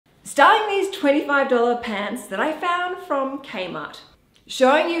Styling these $25 pants that I found from Kmart.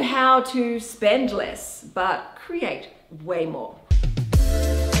 Showing you how to spend less, but create way more.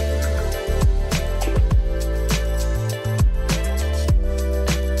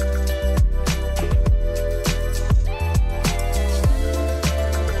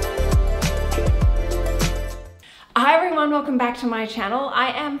 Hi everyone, welcome back to my channel. I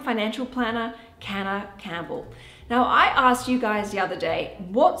am financial planner Canna Campbell. Now I asked you guys the other day,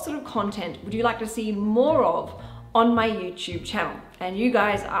 what sort of content would you like to see more of on my YouTube channel? And you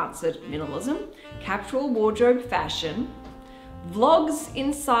guys answered minimalism, capsule wardrobe fashion, vlogs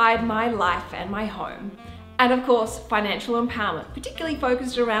inside my life and my home, and of course financial empowerment, particularly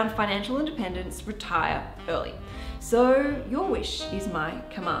focused around financial independence, retire early. So your wish is my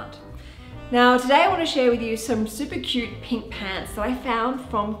command. Now today I want to share with you some super cute pink pants that I found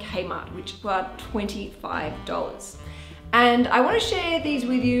from Kmart, which were $25. And I want to share these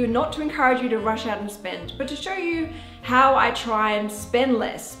with you not to encourage you to rush out and spend, but to show you how I try and spend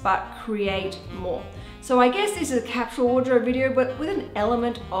less but create more. So I guess this is a capsule wardrobe video, but with an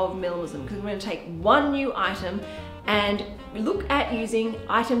element of minimalism, because I'm going to take one new item and look at using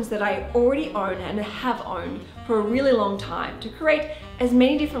items that I already own and have owned for a really long time to create as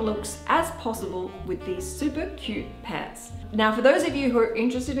many different looks as possible with these super cute pants. Now for those of you who are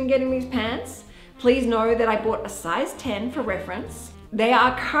interested in getting these pants, please know that I bought a size 10 for reference. They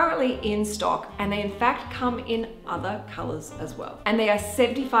are currently in stock and they in fact come in other colors as well. And they are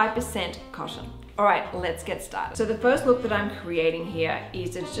 75% cotton. All right, let's get started. So the first look that I'm creating here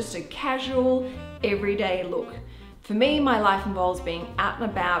is just a casual, everyday look. For me, my life involves being out and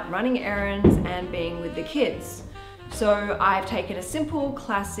about, running errands and being with the kids. So I've taken a simple,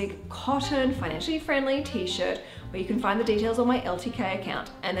 classic, cotton, financially friendly t-shirt where you can find the details on my LTK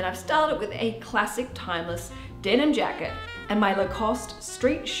account. And then I've styled it with a classic, timeless denim jacket and my Lacoste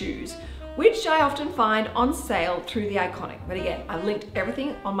street shoes, which I often find on sale through the Iconic. But again, I've linked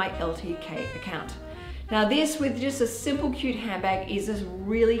everything on my LTK account. Now this, with just a simple, cute handbag, is this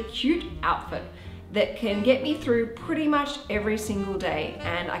really cute outfit that can get me through pretty much every single day,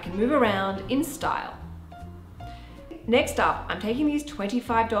 and I can move around in style. Next up, I'm taking these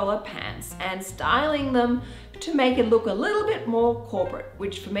 $25 pants and styling them to make it look a little bit more corporate,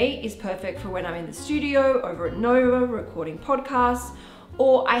 which for me is perfect for when I'm in the studio, over at Nova, recording podcasts,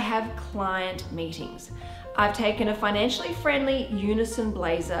 or I have client meetings. I've taken a financially friendly unison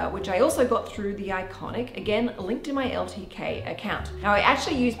blazer, which I also got through the Iconic, again linked in my LTK account. Now I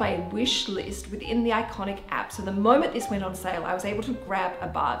actually used my wish list within the Iconic app, so the moment this went on sale I was able to grab a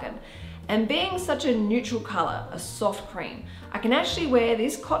bargain. And being such a neutral color, a soft cream, I can actually wear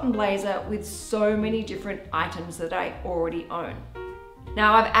this cotton blazer with so many different items that I already own.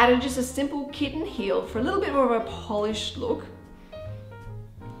 Now I've added just a simple kitten heel for a little bit more of a polished look,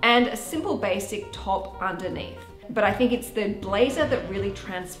 and a simple basic top underneath. But I think it's the blazer that really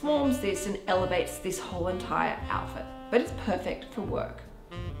transforms this and elevates this whole entire outfit. But it's perfect for work.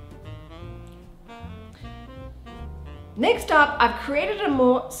 Next up, I've created a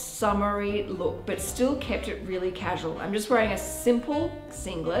more summery look, but still kept it really casual. I'm just wearing a simple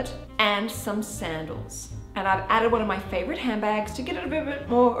singlet and some sandals. And I've added one of my favorite handbags to get it a bit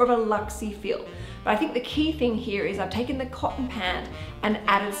more of a luxy feel. But I think the key thing here is I've taken the cotton pant and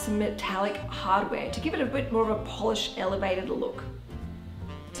added some metallic hardware to give it a bit more of a polished, elevated look.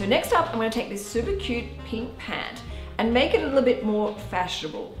 So next up, I'm going to take this super cute pink pant and make it a little bit more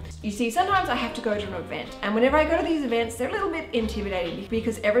fashionable. You see, sometimes I have to go to an event, and whenever I go to these events, they're a little bit intimidating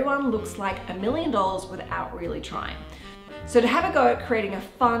because everyone looks like $1 million without really trying. So to have a go at creating a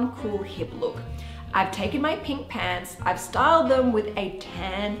fun, cool, hip look, I've taken my pink pants, I've styled them with a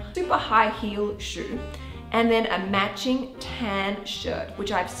tan, super high heel shoe, and then a matching tan shirt,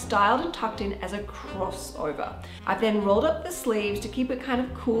 which I've styled and tucked in as a crossover. I've then rolled up the sleeves to keep it kind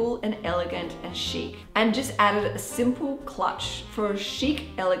of cool and elegant and chic, and just added a simple clutch for a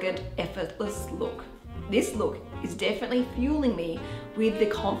chic, elegant, effortless look. This look is definitely fueling me with the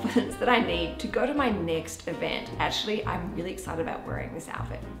confidence that I need to go to my next event. Actually, I'm really excited about wearing this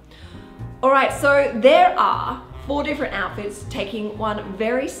outfit. All right, so there are 4 different outfits taking one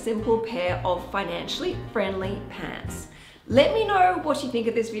very simple pair of financially friendly pants. Let me know what you think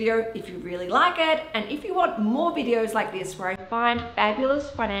of this video, if you really like it, and if you want more videos like this where I find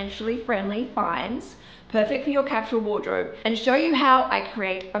fabulous financially friendly finds, perfect for your capsule wardrobe, and show you how I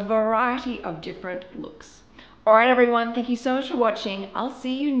create a variety of different looks. All right, everyone, thank you so much for watching. I'll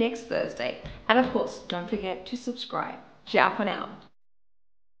see you next Thursday. And of course, don't forget to subscribe. Ciao for now.